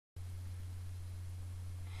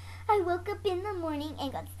I woke up in the morning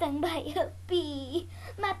and got stung by a bee.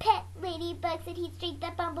 My pet ladybug said he'd straight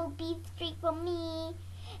that bumblebee straight from me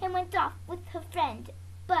and went off with her friend,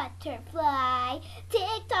 Butterfly.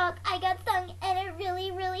 Tick-tock, I got stung and it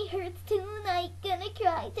really, really hurts tonight. Gonna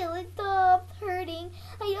cry till it stops hurting.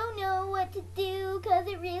 I don't know what to do 'cause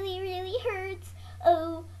it really, really hurts.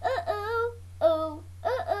 Oh, oh, oh,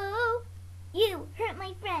 oh, oh. You hurt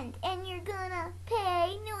my friend and you're gonna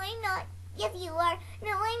pay. No, I'm not. Yes, you are.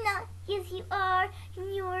 No, I'm not. Yes, you are.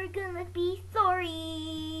 And you're gonna be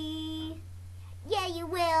sorry. Yeah, you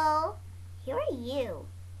will. Who are you?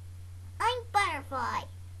 I'm Butterfly.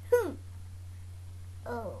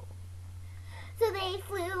 Oh. So they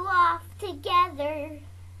flew off together.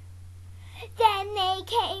 Then they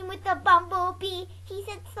came with the bumblebee. He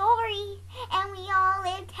said sorry, and we all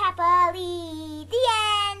lived happily. The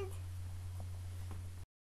end.